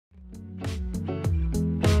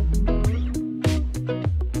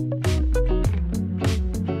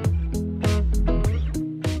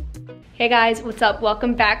Hey guys, what's up?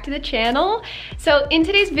 Welcome back to the channel. So in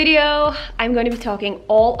today's video, I'm going to be talking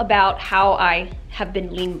all about how I have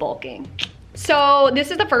been lean bulking. So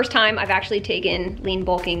this is the first time I've actually taken lean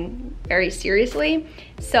bulking very seriously.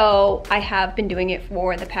 So I have been doing it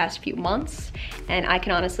for the past few months, and I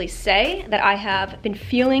can honestly say that I have been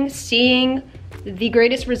seeing the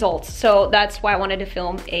greatest results. So that's why I wanted to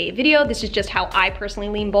film a video. This is just how I personally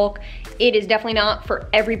lean bulk. It is definitely not for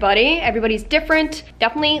everybody. Everybody's different.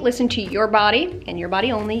 Definitely listen to your body and your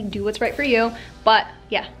body only. Do what's right for you. But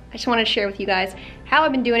yeah, I just wanted to share with you guys how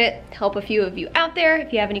I've been doing it, help a few of you out there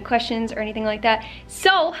if you have any questions or anything like that.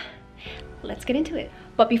 So let's get into it.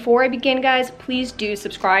 But before I begin, guys, please do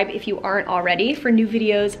subscribe if you aren't already for new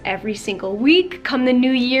videos every single week. Come the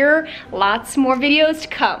new year, lots more videos to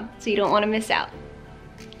come, so you don't want to miss out.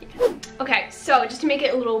 Okay, so just to make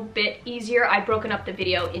it a little bit easier, I've broken up the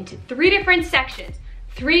video into 3 different sections.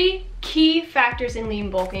 3 key factors in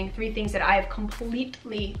lean bulking, 3 things that I have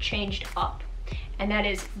completely changed up. And that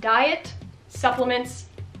is diet, supplements,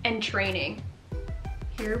 and training.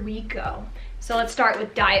 Here we go. So let's start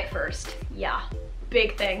with diet first. Yeah,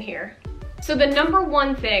 big thing here. So the number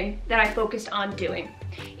 1 thing that I focused on doing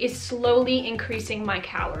is slowly increasing my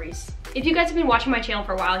calories. If you guys have been watching my channel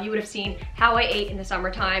for a while, you would have seen how I ate in the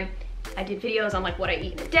summertime. I did videos on like what I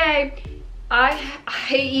eat in a day. I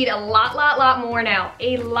eat a lot more now.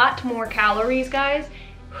 A lot more calories, guys.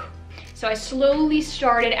 So I slowly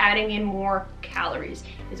started adding in more calories.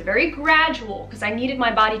 It's very gradual because I needed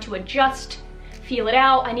my body to adjust, feel it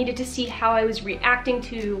out. I needed to see how I was reacting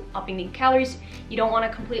to upping the calories. You don't want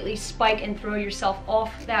to completely spike and throw yourself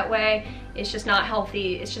off that way. It's just not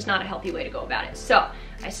healthy. It's just not a healthy way to go about it. So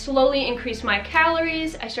I slowly increased my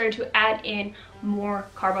calories. I started to add in more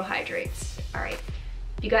carbohydrates. All right,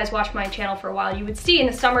 if you guys watch my channel for a while, you would see in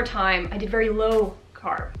the summertime, I did very low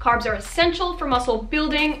carb. Carbs are essential for muscle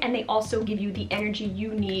building, and they also give you the energy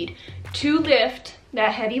you need to lift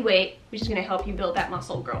that heavy weight, which is gonna help you build that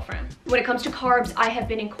muscle, girlfriend. When it comes to carbs, I have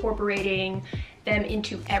been incorporating them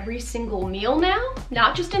into every single meal now,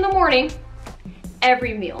 not just in the morning,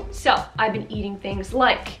 every meal. So I've been eating things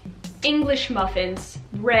like English muffins,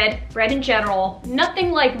 bread in general,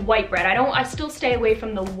 nothing like white bread. I still stay away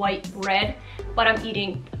from the white bread, but I'm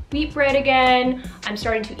eating wheat bread again. I'm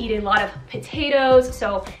starting to eat a lot of potatoes.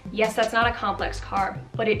 So yes, that's not a complex carb,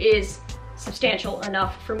 but it is substantial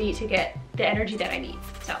enough for me to get the energy that I need.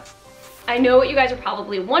 So I know what you guys are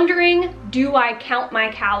probably wondering. Do I count my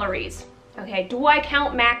calories? Okay, do I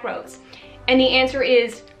count macros? And the answer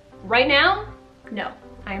is right now, no,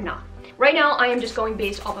 I am not. Right now, I am just going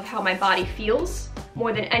based off of how my body feels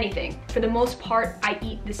more than anything. For the most part, I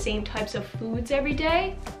eat the same types of foods every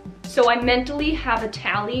day. So I mentally have a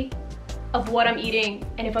tally of what I'm eating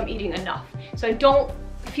and if I'm eating enough. So I don't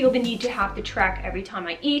feel the need to have to track every time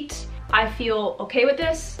I eat. I feel okay with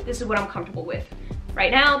this. This is what I'm comfortable with.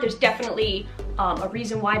 Right now, there's definitely a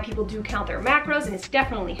reason why people do count their macros, and it's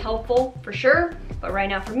definitely helpful for sure. But right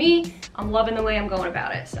now for me, I'm loving the way I'm going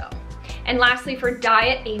about it, so. And lastly, for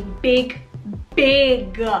diet, a big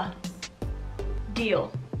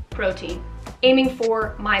deal, protein. Aiming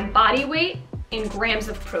for my body weight in grams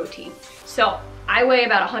of protein. So I weigh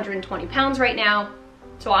about 120 pounds right now.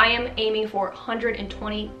 So I am aiming for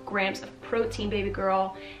 120 grams of protein, baby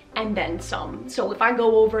girl, and then some. So if I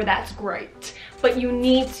go over, that's great. But you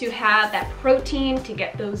need to have that protein to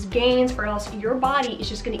get those gains, or else your body is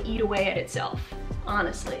just gonna eat away at itself,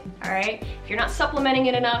 honestly, all right? If you're not supplementing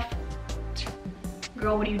it enough,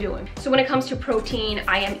 girl, what are you doing? So when it comes to protein,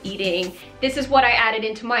 I am eating, this is what I added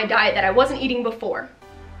into my diet that I wasn't eating before.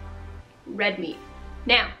 Red meat.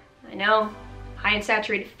 Now, I know, high in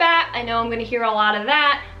saturated fat, I know I'm gonna hear a lot of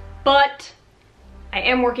that, but I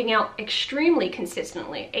am working out extremely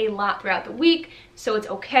consistently, a lot throughout the week, so it's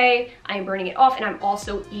okay. I am burning it off, and I'm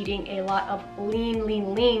also eating a lot of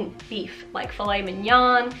lean beef, like filet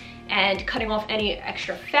mignon, and cutting off any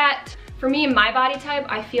extra fat. For me and my body type,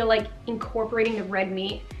 I feel like incorporating the red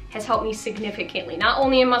meat has helped me significantly, not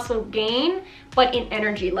only in muscle gain, but in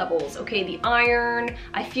energy levels, okay? The iron,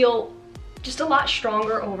 I feel just a lot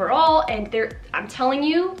stronger overall, and I'm telling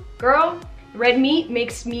you, girl, red meat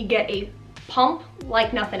makes me get a pump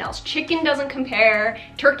like nothing else. Chicken doesn't compare,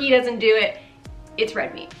 turkey doesn't do it, it's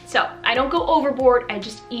red meat. So I don't go overboard, I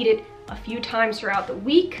just eat it a few times throughout the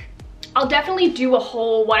week. I'll definitely do a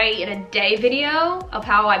whole what I eat in a day video of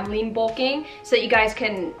how I'm lean bulking so that you guys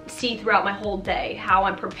can see throughout my whole day how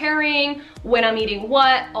I'm preparing, when I'm eating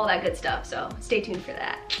what, all that good stuff. So stay tuned for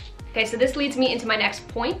that. Okay, so this leads me into my next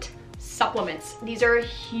point, supplements. These are a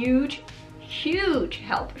huge huge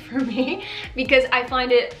help for me because I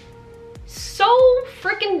find it so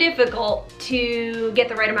freaking difficult to get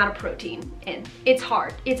the right amount of protein in. It's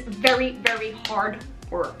hard. It's very, very hard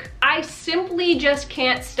work. I simply just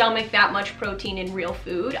can't stomach that much protein in real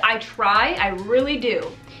food. I try, I really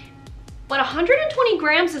do. But 120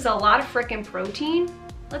 grams is a lot of freaking protein.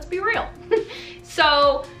 Let's be real.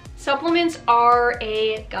 So supplements are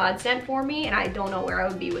a godsend for me and I don't know where I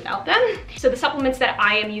would be without them. So the supplements that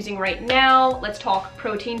I am using right now, let's talk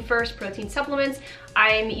protein first, protein supplements.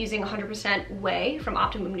 I'm using 100% whey from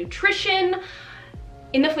Optimum Nutrition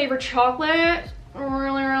in the flavor chocolate.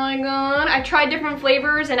 Really, really good. I tried different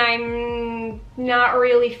flavors and I'm not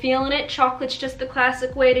really feeling it. Chocolate's just the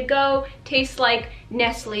classic way to go. Tastes like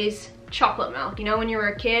Nestle's chocolate milk, you know, when you were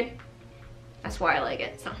a kid. That's why I like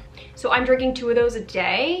it. So I'm drinking 2 of those a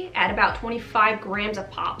day at about 25 grams a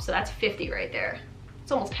pop. So that's 50 right there.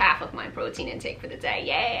 It's almost half of my protein intake for the day,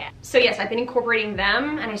 yeah. So yes, I've been incorporating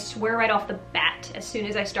them and I swear right off the bat, as soon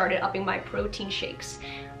as I started upping my protein shakes,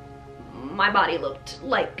 my body looked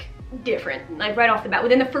like different, like right off the bat.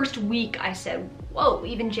 Within the first week, I said, whoa,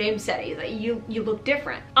 even James said it, he's like, you look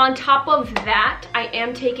different. On top of that, I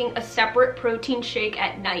am taking a separate protein shake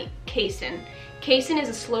at night, casein. Casein is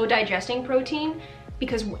a slow digesting protein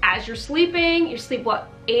because as you're sleeping, you sleep what,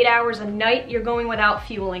 8 hours a night, you're going without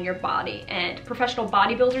fueling your body. And professional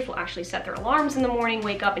bodybuilders will actually set their alarms in the morning,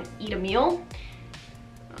 wake up and eat a meal.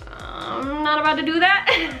 I'm not about to do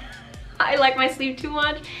that. I like my sleep too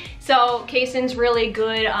much. So casein's really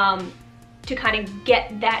good to kind of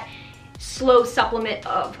get that slow supplement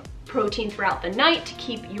of protein throughout the night to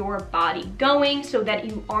keep your body going so that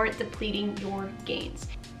you aren't depleting your gains.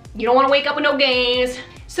 You don't want to wake up with no gains.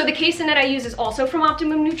 So the casein that I use is also from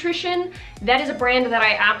Optimum Nutrition. That is a brand that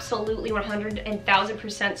I absolutely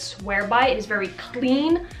 100,000% swear by. It is very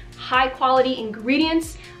clean, high quality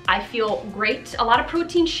ingredients. I feel great. A lot of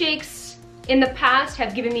protein shakes in the past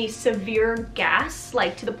have given me severe gas,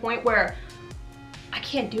 like to the point where I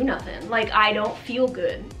can't do nothing. Like I don't feel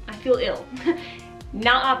good. I feel ill.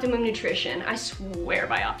 Not Optimum Nutrition. I swear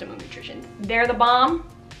by Optimum Nutrition. They're the bomb.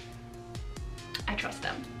 I trust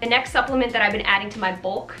them. The next supplement that I've been adding to my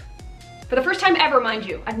bulk, for the first time ever, mind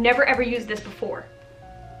you, I've never ever used this before,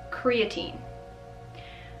 creatine.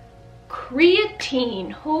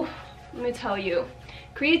 Creatine, oh, let me tell you,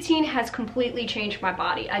 creatine has completely changed my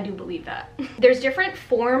body. I do believe that. There's different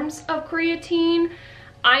forms of creatine.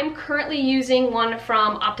 I'm currently using one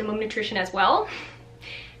from Optimum Nutrition as well.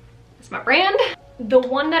 That's my brand. The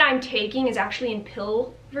one that I'm taking is actually in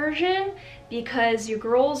pill version because your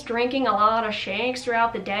girl's drinking a lot of shakes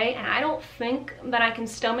throughout the day and I don't think that I can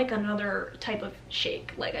stomach another type of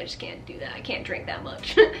shake. Like I just can't do that. I can't drink that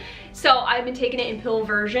much. So I've been taking it in pill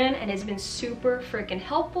version and it's been super freaking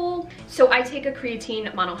helpful. So I take a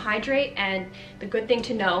creatine monohydrate and the good thing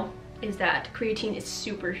to know is that creatine is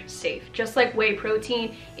super safe. Just like whey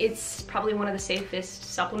protein, it's probably one of the safest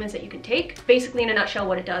supplements that you can take. Basically, in a nutshell,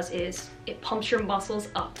 what it does is it pumps your muscles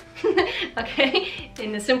up, okay?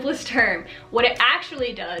 In the simplest term. What it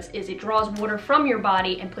actually does is it draws water from your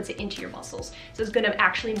body and puts it into your muscles. So it's gonna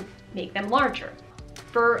actually make them larger.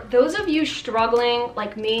 For those of you struggling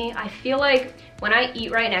like me, I feel like when I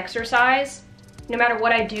eat right and exercise, no matter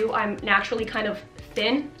what I do, I'm naturally kind of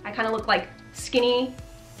thin. I kind of look like skinny,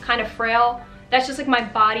 kind of frail. That's just like my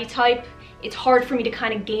body type. It's hard for me to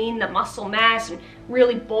kind of gain the muscle mass and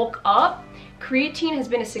really bulk up. Creatine has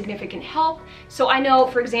been a significant help. So I know,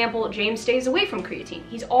 for example, James stays away from creatine.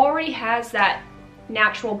 He's already has that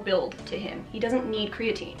natural build to him. He doesn't need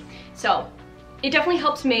creatine. So it definitely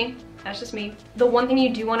helps me. That's just me. The one thing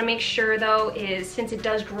you do want to make sure though is since it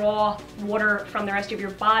does draw water from the rest of your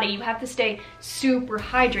body, you have to stay super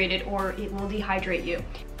hydrated or it will dehydrate you,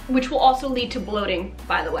 which will also lead to bloating,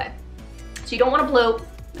 by the way. So you don't want to bloat,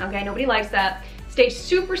 okay? Nobody likes that. Stay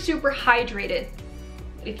super, super hydrated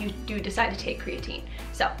if you do decide to take creatine.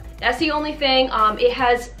 So that's the only thing. It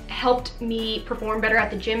has helped me perform better at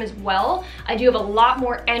the gym as well. I do have a lot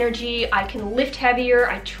more energy. I can lift heavier.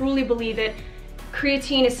 I truly believe it.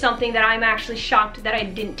 Creatine is something that I'm actually shocked that I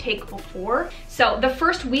didn't take before. So the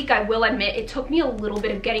first week, I will admit, it took me a little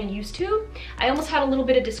bit of getting used to. I almost had a little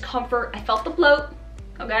bit of discomfort. I felt the bloat.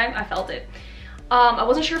 Okay, I felt it. I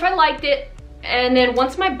wasn't sure if I liked it. And then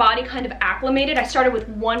once my body kind of acclimated, I started with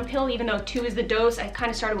 1 pill, even though 2 is the dose. I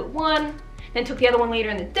kind of started with 1, then took the other one later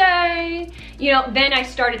in the day. You know, then I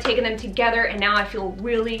started taking them together and now I feel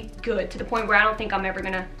really good to the point where I don't think I'm ever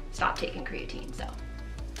gonna stop taking creatine. So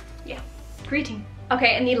yeah, creatine.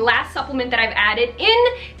 Okay, and the last supplement that I've added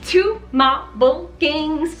into my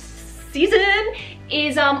bulking season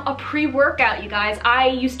is a pre-workout, you guys. I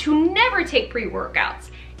used to never take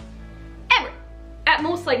pre-workouts, ever. at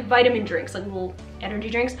most like vitamin drinks, like little energy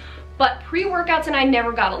drinks, but pre-workouts and I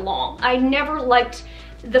never got along. I never liked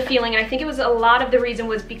the feeling, and I think it was a lot of the reason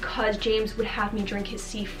was because James would have me drink his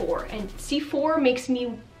C4, and C4 makes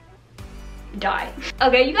me die.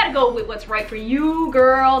 Okay, you gotta go with what's right for you,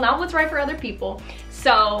 girl, not what's right for other people.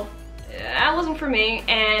 So that wasn't for me,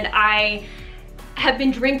 and I have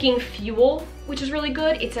been drinking Fuel, which is really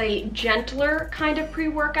good. It's a gentler kind of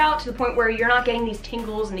pre-workout to the point where you're not getting these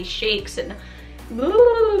tingles and these shakes and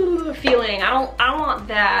feeling. I don't want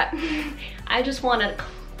that. I just want a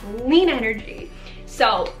clean energy.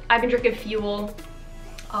 So I've been drinking Fuel.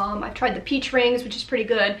 I've tried the peach rings, which is pretty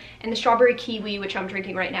good, and the strawberry kiwi, which I'm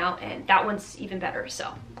drinking right now, and that one's even better,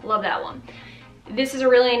 so love that one. This is a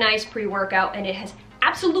really nice pre-workout, and it has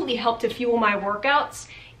absolutely helped to fuel my workouts,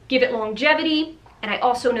 give it longevity, and I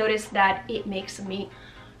also noticed that it makes me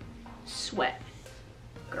sweat,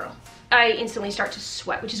 girl. I instantly start to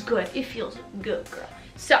sweat, which is good. It feels good, girl.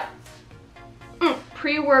 So,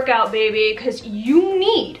 pre-workout, baby, because you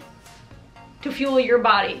need to fuel your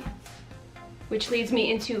body, which leads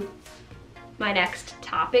me into my next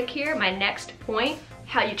topic here, my next point,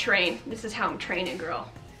 how you train. This is how I'm training,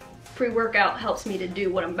 girl. Pre-workout helps me to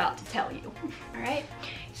do what I'm about to tell you. All right,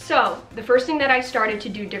 so the first thing that I started to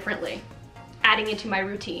do differently, adding into my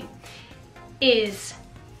routine, is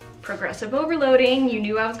progressive overloading. You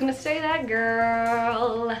knew I was gonna say that,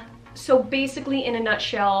 girl. So basically, in a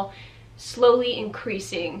nutshell, slowly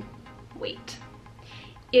increasing weight.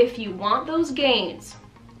 If you want those gains,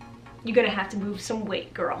 you're gonna have to move some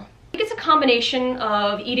weight, girl. I think it's a combination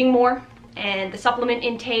of eating more and the supplement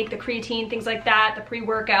intake, the creatine, things like that, the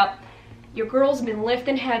pre-workout. Your girl's been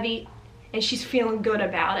lifting heavy and she's feeling good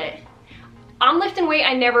about it. I'm lifting weight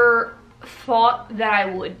I never thought that I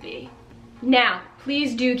would be. Now,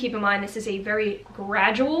 please do keep in mind this is a very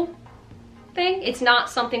gradual thing. It's not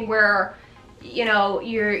something where, you know,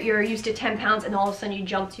 you're used to 10 pounds and all of a sudden you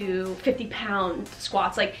jump to 50-pound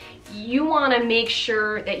squats. Like, you wanna make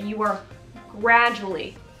sure that you are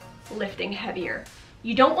gradually lifting heavier.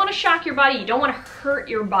 You don't wanna shock your body, you don't wanna hurt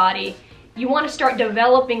your body. You wanna start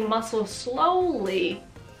developing muscle slowly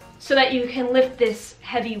so that you can lift this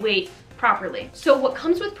heavy weight properly. So what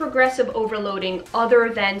comes with progressive overloading, other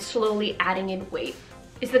than slowly adding in weight,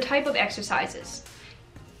 is the type of exercises.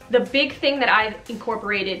 The big thing that I've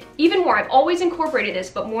incorporated, even more, I've always incorporated this,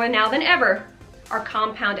 but more now than ever, are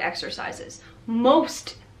compound exercises.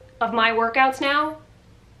 Most of my workouts now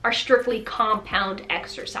are strictly compound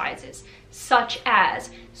exercises, such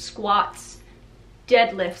as squats,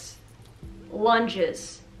 deadlifts,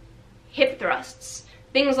 lunges, hip thrusts,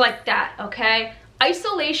 things like that, okay?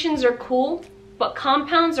 Isolations are cool, but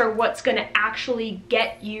compounds are what's gonna actually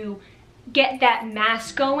get that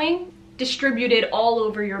mass going, distributed all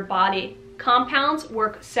over your body. Compounds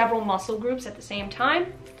work several muscle groups at the same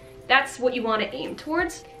time. That's what you want to aim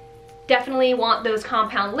towards. Definitely want those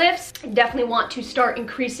compound lifts. Definitely want to start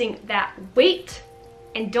increasing that weight.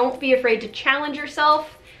 And don't be afraid to challenge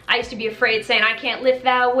yourself. I used to be afraid saying I can't lift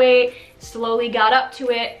that weight. Slowly got up to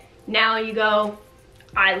it. Now you go,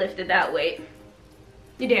 I lifted that weight.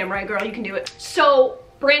 You're damn right, girl, you can do it. So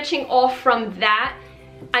branching off from that,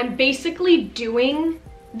 I'm basically doing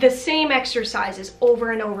the same exercises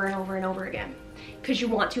over and over and over and over again, because you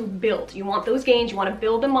want to build. You want those gains, you want to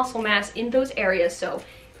build the muscle mass in those areas. So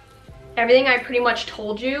everything I pretty much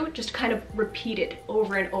told you, just kind of repeated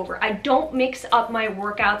over and over. I don't mix up my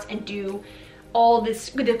workouts and do all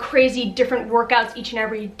the crazy different workouts each and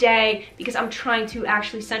every day, because I'm trying to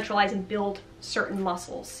actually centralize and build certain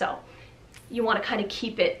muscles. So you want to kind of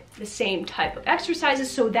keep it the same type of exercises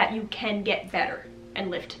so that you can get better and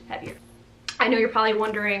lift heavier. I know you're probably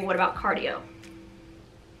wondering, what about cardio?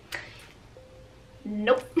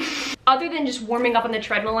 Nope. Other than just warming up on the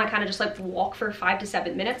treadmill, I kind of just like walk for 5 to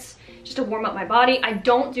 7 minutes just to warm up my body. I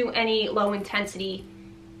don't do any low intensity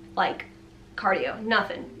like cardio,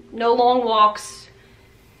 nothing. No long walks,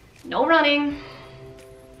 no running,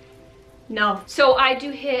 no. So I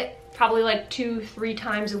do hit probably like 2-3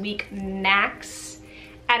 times a week max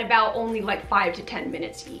at about only like 5 to 10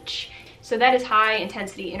 minutes each. So that is high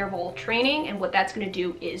intensity interval training, and what that's gonna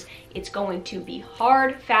do is it's going to be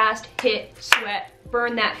hard, fast, hit, sweat,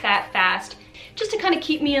 burn that fat fast, just to kind of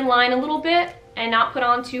keep me in line a little bit and not put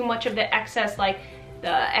on too much of the excess, like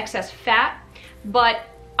the excess fat. But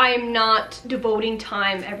I am not devoting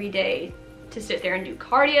time every day to sit there and do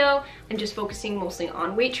cardio. I'm just focusing mostly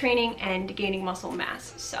on weight training and gaining muscle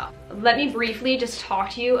mass. So let me briefly just talk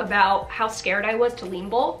to you about how scared I was to lean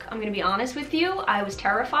bulk. I'm gonna be honest with you. I was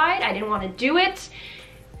terrified. I didn't want to do it,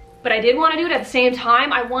 but I did want to do it at the same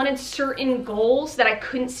time. I wanted certain goals that I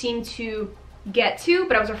couldn't seem to get to,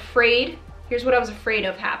 but I was afraid here's what I was afraid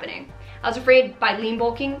of happening. I was afraid by lean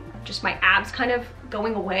bulking, just my abs kind of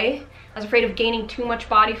going away. I was afraid of gaining too much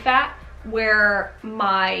body fat where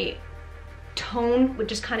my tone would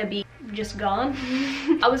just kind of be just gone.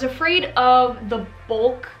 I was afraid of the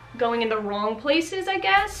bulk going in the wrong places, I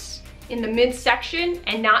guess, in the midsection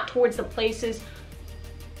and not towards the places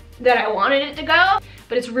that I wanted it to go.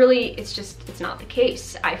 But it's not the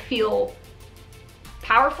case. I feel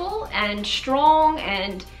powerful and strong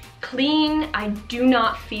and clean. I do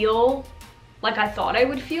not feel like I thought I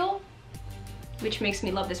would feel, which makes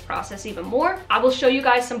me love this process even more. I will show you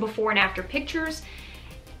guys some before and after pictures.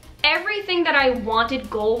 Everything that I wanted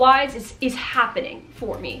goal-wise is happening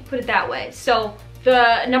for me, put it that way. So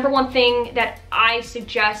the number one thing that I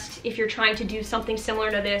suggest if you're trying to do something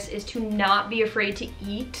similar to this is to not be afraid to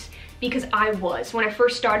eat, because I was. When I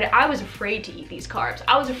first started, I was afraid to eat these carbs.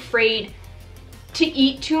 I was afraid to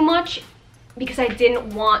eat too much because I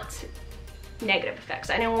didn't want negative effects.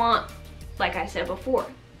 I didn't want, like I said before,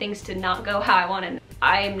 things to not go how I wanted.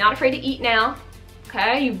 I'm not afraid to eat now,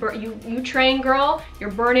 okay? You train, girl,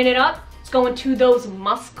 you're burning it up. It's going to those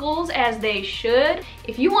muscles as they should.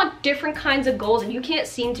 If you want different kinds of goals and you can't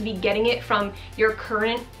seem to be getting it from your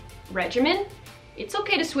current regimen, it's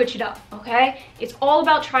okay to switch it up, okay? It's all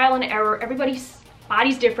about trial and error. Everybody's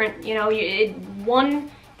body's different, you know,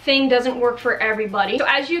 one thing doesn't work for everybody. So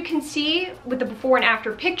as you can see with the before and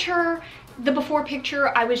after picture, the before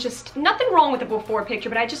picture, I was just, nothing wrong with the before picture,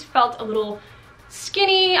 but I just felt a little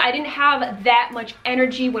skinny. I didn't have that much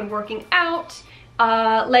energy when working out.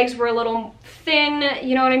 Legs were a little thin,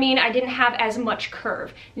 you know what I mean? I didn't have as much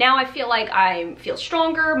curve. Now I feel like I feel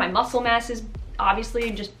stronger, my muscle mass is obviously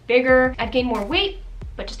just bigger. I've gained more weight,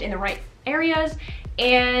 but just in the right areas.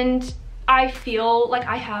 And I feel like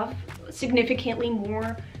I have significantly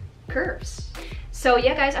more curves. So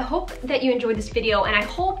yeah, guys, I hope that you enjoyed this video, and I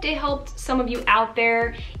hope it helped some of you out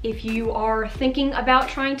there if you are thinking about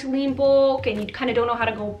trying to lean bulk and you kind of don't know how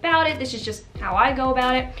to go about it. This is just how I go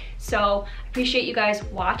about it. So I appreciate you guys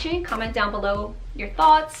watching. Comment down below your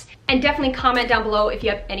thoughts, and definitely comment down below if you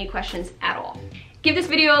have any questions at all. Give this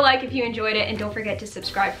video a like if you enjoyed it, and don't forget to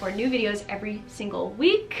subscribe for new videos every single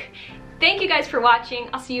week. Thank you guys for watching.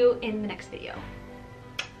 I'll see you in the next video.